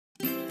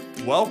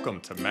Welcome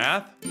to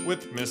Math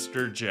with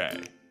Mr. J.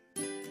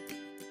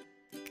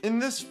 In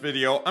this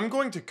video, I'm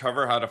going to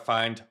cover how to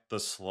find the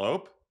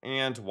slope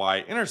and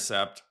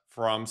y-intercept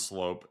from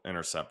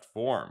slope-intercept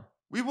form.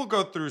 We will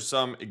go through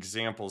some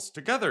examples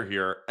together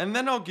here, and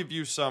then I'll give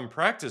you some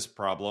practice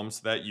problems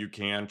that you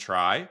can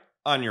try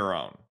on your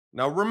own.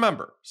 Now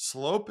remember,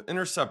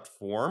 slope-intercept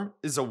form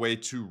is a way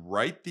to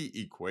write the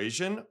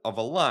equation of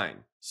a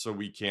line. So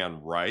we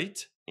can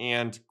write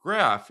and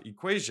graph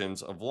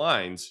equations of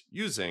lines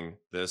using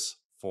this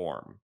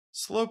form.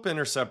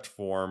 Slope-intercept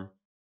form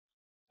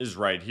is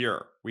right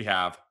here. We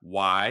have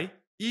y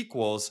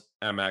equals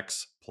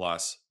mx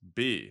plus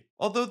b.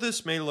 Although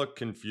this may look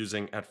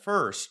confusing at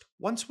first,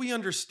 once we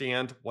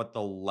understand what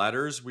the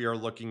letters we are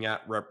looking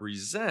at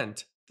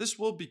represent, this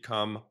will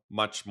become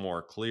much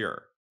more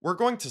clear. We're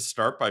going to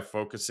start by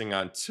focusing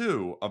on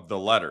two of the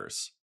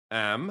letters,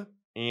 m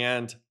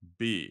and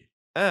b.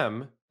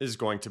 M is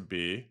going to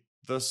be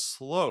the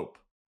slope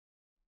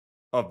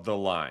of the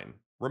line.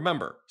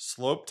 Remember,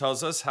 slope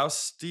tells us how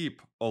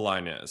steep a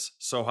line is,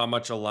 so how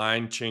much a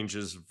line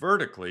changes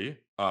vertically,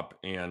 up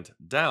and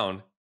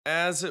down,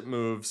 as it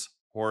moves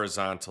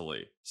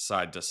horizontally,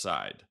 side to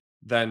side.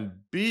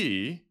 Then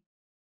B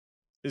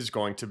is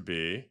going to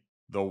be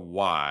the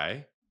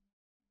y-intercept.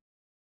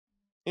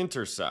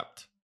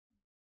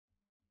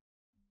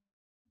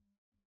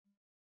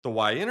 The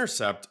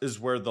y-intercept is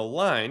where the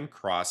line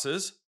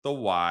crosses the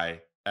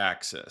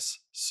y-axis.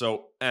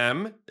 So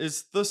M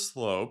is the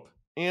slope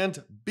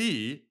and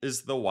B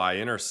is the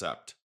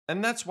y-intercept.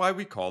 And that's why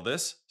we call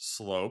this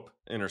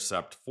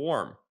slope-intercept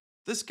form.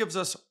 This gives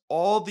us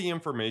all the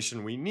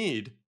information we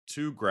need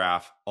to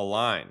graph a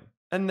line.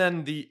 And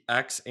then the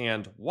x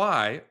and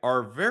y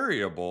are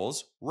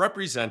variables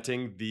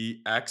representing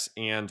the x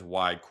and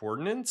y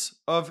coordinates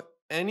of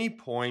any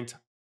point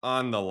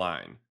on the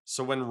line.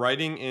 So when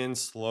writing in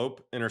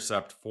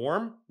slope-intercept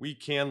form, we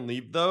can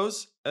leave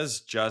those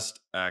as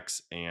just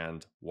x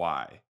and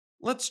y.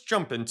 Let's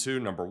jump into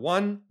number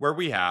 1, where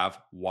we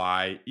have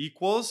y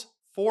equals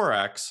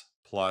 4x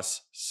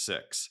plus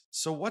 6.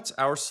 So what's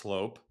our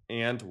slope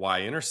and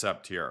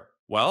y-intercept here?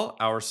 Well,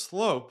 our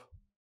slope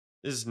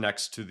is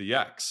next to the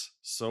x,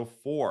 so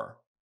 4.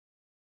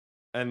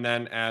 And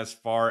then as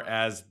far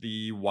as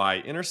the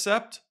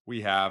y-intercept,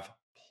 we have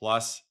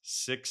plus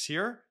 6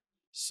 here.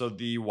 So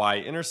the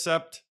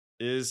y-intercept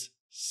is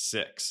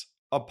 6,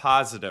 a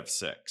positive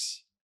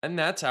 6. And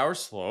that's our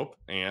slope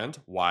and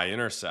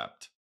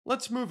y-intercept.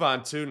 Let's move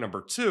on to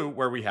number 2,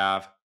 where we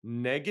have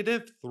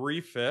negative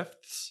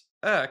 3/5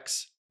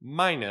 x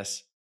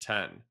minus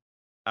 10.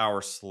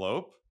 Our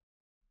slope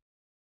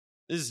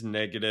is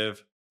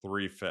negative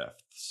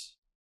 3/5.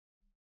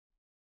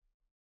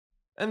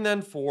 And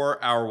then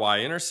for our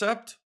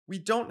y-intercept, we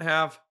don't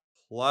have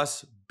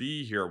plus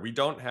b here. We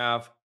don't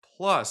have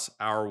plus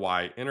our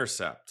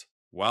y-intercept.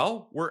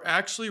 Well, we're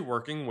actually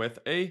working with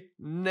a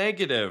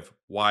negative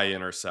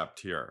y-intercept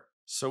here.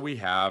 So we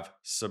have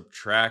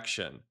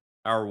subtraction.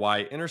 Our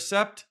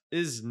y-intercept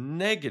is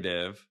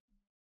negative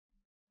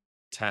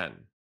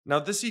 10. Now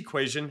this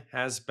equation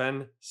has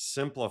been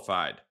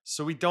simplified.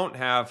 So we don't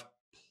have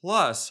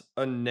plus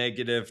a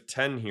negative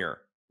 10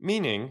 here,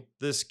 meaning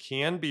this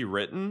can be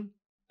written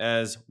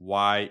as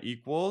y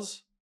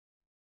equals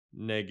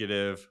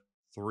negative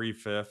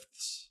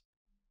 3/5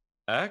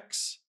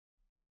 x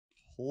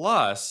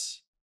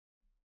plus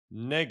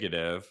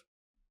negative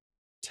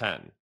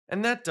 10.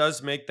 And that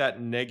does make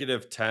that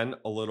negative 10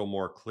 a little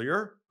more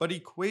clear, but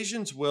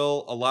equations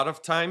will a lot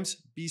of times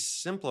be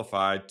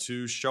simplified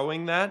to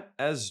showing that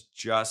as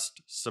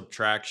just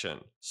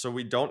subtraction. So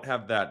we don't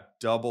have that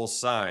double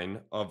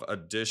sign of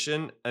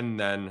addition and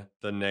then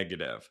the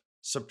negative.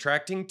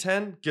 Subtracting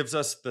 10 gives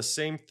us the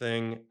same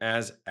thing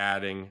as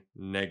adding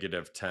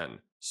negative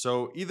 10.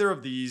 So either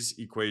of these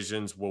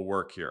equations will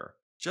work here.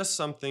 Just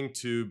something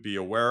to be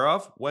aware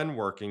of when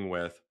working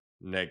with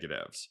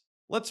negatives.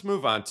 Let's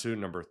move on to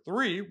number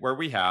 3, where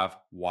we have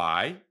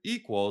y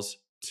equals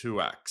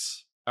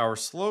 2x. Our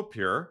slope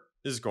here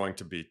is going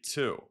to be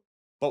 2.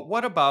 But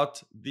what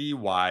about the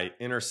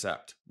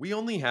y-intercept? We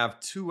only have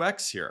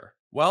 2x here.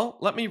 Well,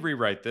 let me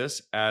rewrite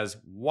this as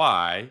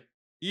y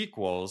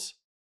equals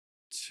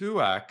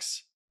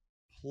 2x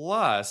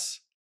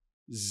plus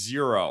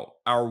 0.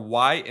 Our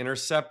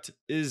y-intercept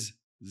is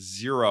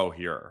 0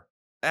 here.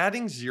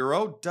 Adding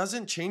 0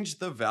 doesn't change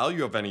the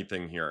value of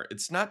anything here.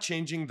 It's not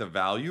changing the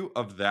value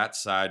of that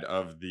side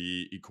of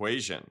the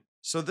equation.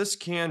 So this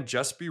can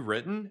just be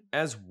written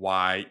as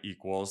y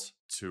equals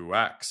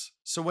 2x.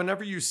 So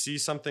whenever you see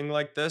something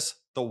like this,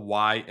 the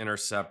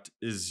y-intercept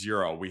is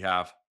 0. We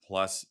have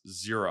plus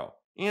 0.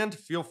 And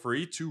feel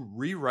free to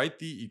rewrite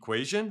the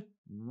equation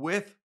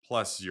with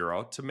plus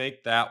 0 to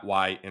make that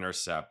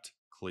y-intercept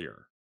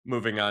clear.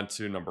 Moving on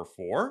to number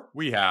 4,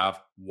 we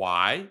have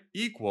y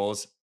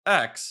equals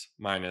x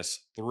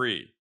minus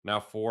 3. Now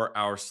for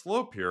our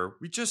slope here,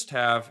 we just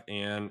have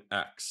an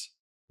x.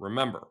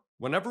 Remember,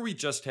 whenever we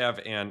just have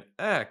an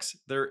x,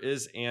 there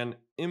is an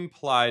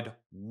implied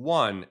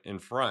 1 in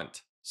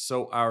front.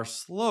 So our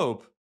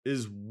slope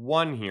is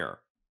 1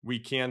 here. we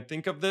can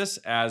think of this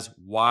as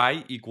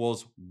y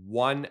equals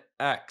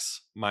 1x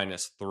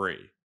minus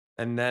 3.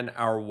 And then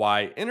our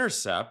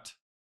y-intercept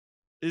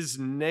is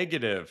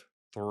negative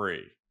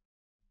 3.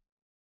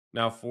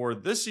 Now for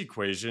this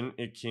equation,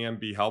 it can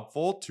be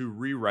helpful to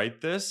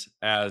rewrite this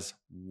as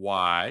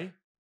y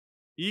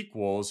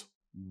equals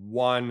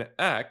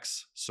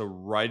 1x, so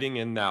writing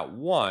in that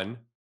 1,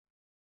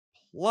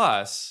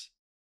 plus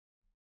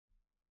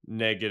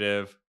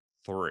negative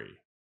 3.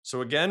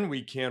 So again,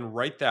 we can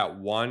write that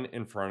 1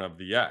 in front of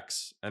the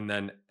x and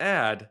then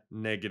add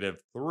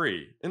negative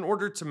 3 in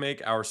order to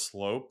make our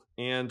slope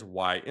and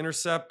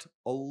y-intercept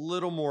a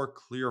little more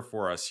clear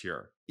for us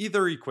here.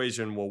 Either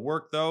equation will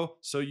work though,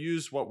 so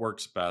use what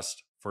works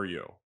best for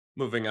you.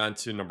 Moving on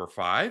to number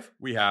 5,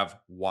 we have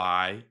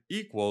y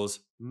equals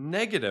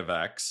negative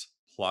x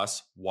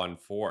plus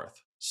 1/4.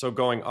 So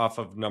going off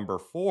of number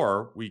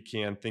 4, we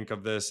can think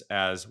of this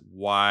as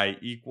y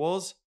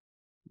equals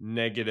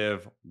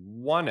negative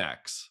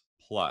 1x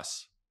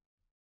plus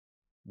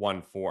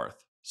 1/4.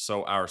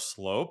 So our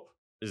slope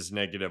is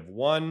negative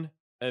 1,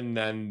 and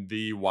then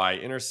the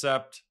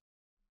y-intercept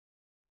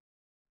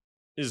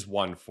is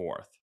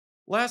 1/4.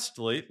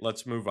 Lastly,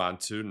 let's move on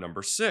to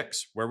number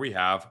 6, where we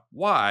have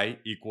y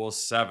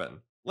equals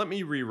 7. Let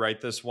me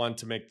rewrite this one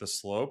to make the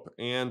slope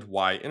and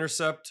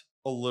y-intercept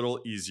a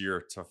little easier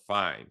to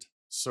find.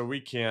 So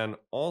we can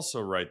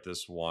also write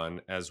this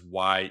one as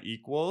y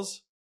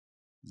equals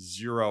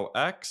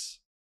 0x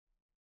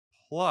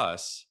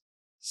plus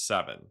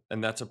 7.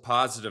 And that's a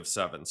positive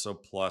 7, so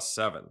plus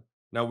 7.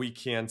 Now we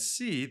can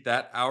see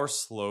that our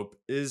slope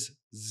is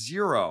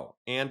 0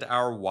 and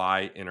our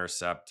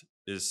y-intercept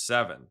is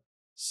 7.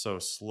 So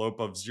slope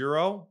of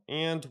 0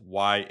 and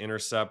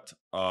y-intercept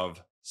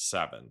of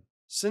 7.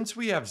 Since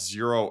we have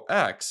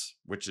 0x,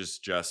 which is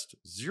just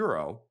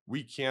 0,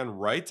 we can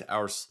write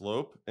our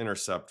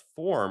slope-intercept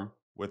form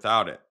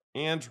without it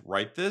and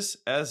write this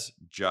as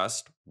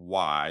just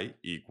y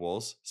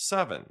equals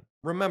 7.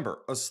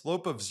 Remember, a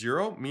slope of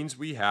 0 means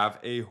we have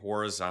a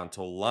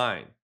horizontal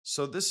line.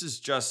 So this is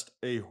just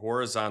a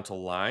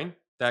horizontal line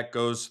that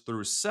goes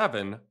through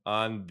 7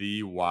 on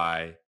the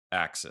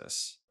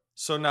y-axis.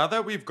 So now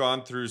that we've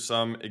gone through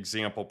some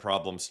example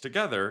problems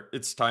together,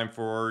 it's time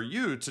for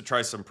you to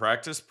try some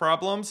practice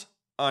problems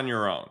on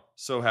your own.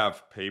 So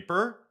have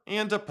paper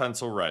and a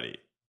pencil ready.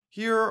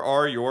 Here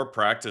are your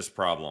practice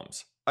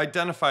problems.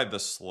 Identify the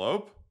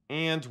slope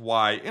and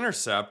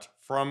y-intercept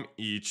from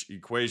each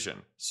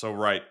equation. So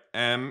write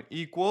m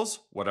equals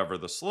whatever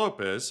the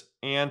slope is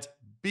and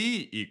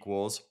b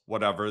equals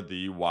whatever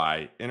the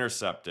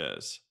y-intercept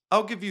is.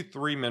 I'll give you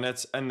 3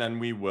 minutes and then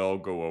we will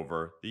go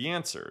over the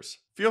answers.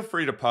 Feel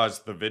free to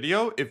pause the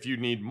video if you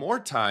need more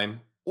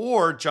time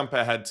or jump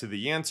ahead to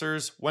the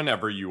answers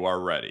whenever you are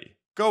ready.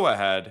 Go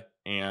ahead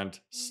and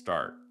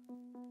start.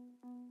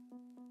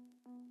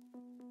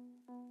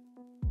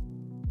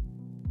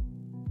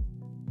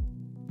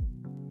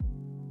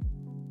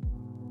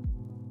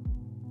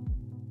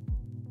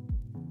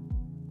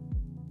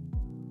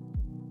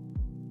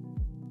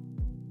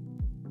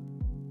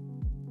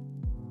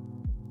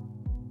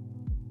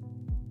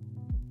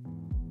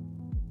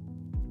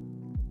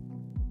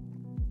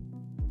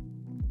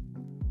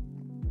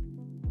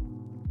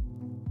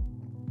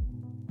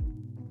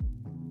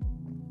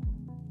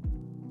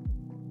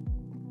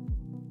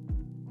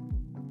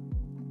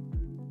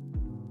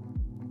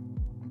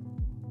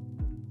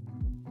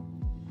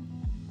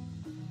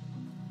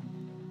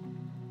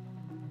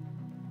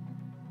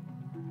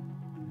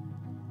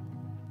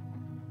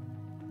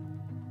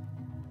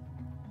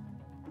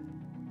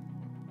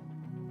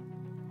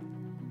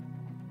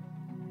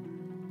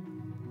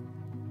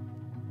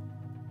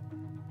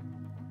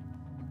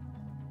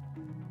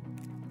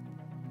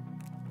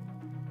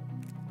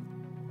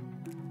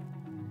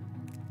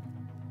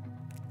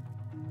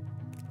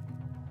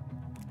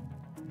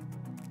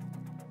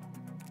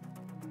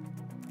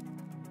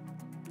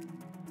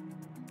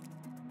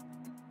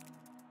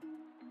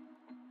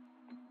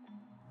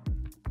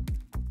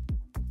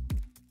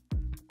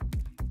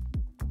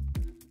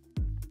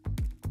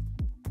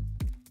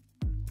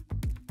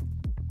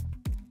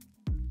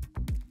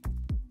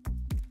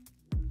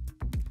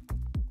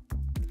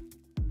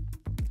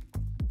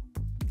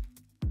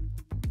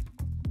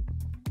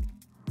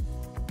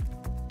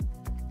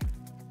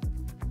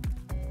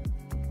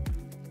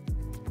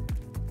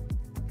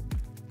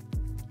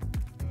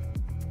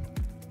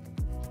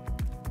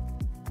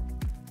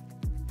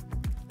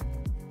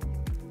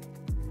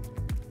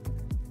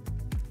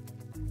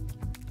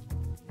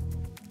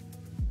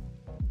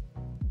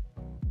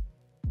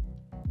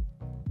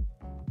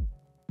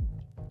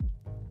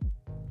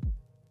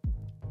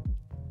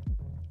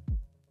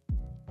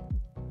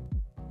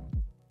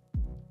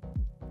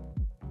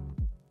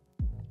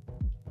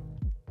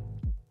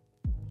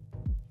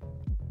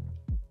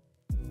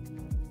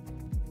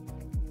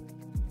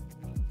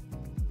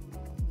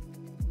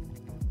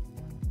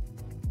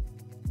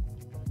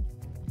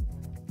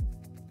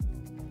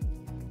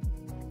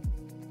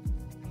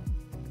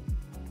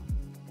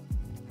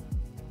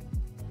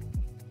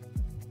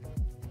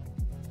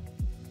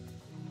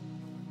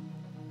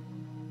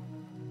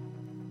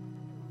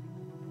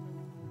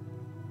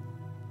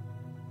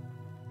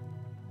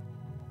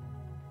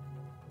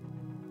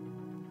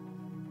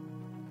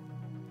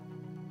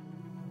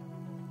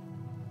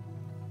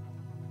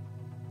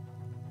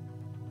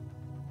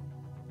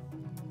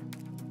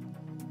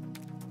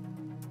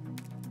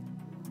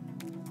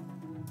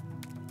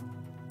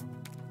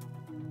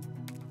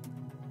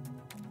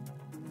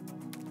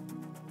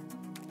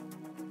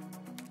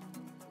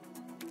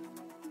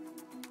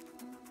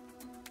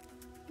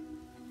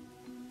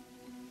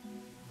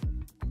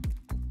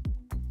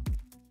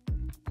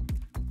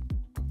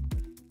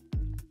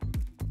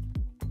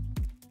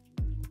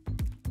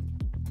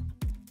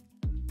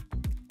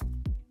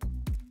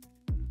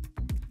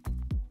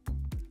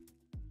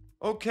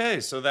 Okay,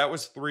 so that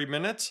was 3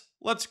 minutes.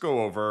 Let's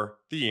go over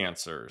the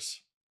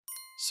answers.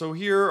 So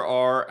here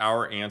are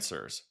our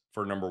answers.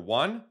 For number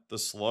 1, the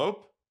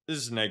slope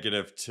is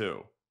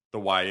 -2. The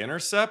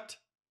y-intercept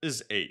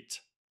is 8.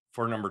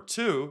 For number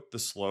 2, the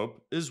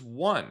slope is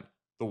 1.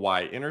 The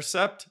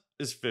y-intercept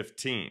is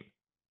 15.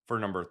 For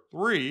number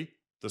 3,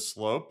 the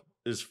slope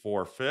is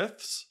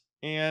 4/5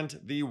 and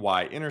the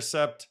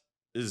y-intercept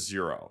is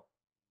 0.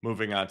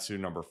 Moving on to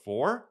number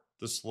 4,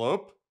 the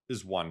slope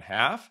is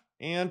 1/2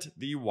 and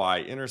the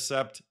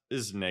y-intercept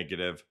is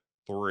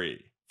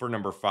 -3. For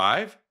number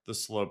 5, the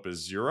slope is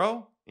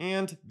 0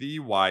 and the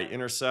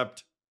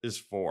y-intercept is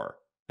 4.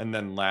 And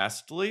then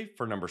lastly,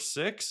 for number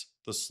 6,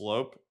 the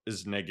slope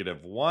is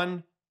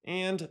 -1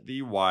 and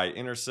the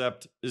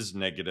y-intercept is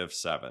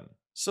 -7.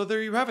 So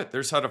there you have it.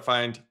 There's how to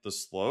find the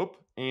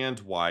slope and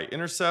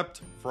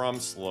y-intercept from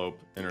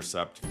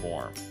slope-intercept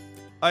form.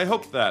 I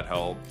hope that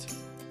helped.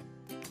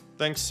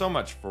 Thanks so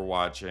much for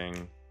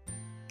watching.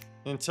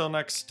 Until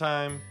next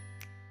time,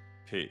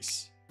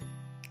 peace.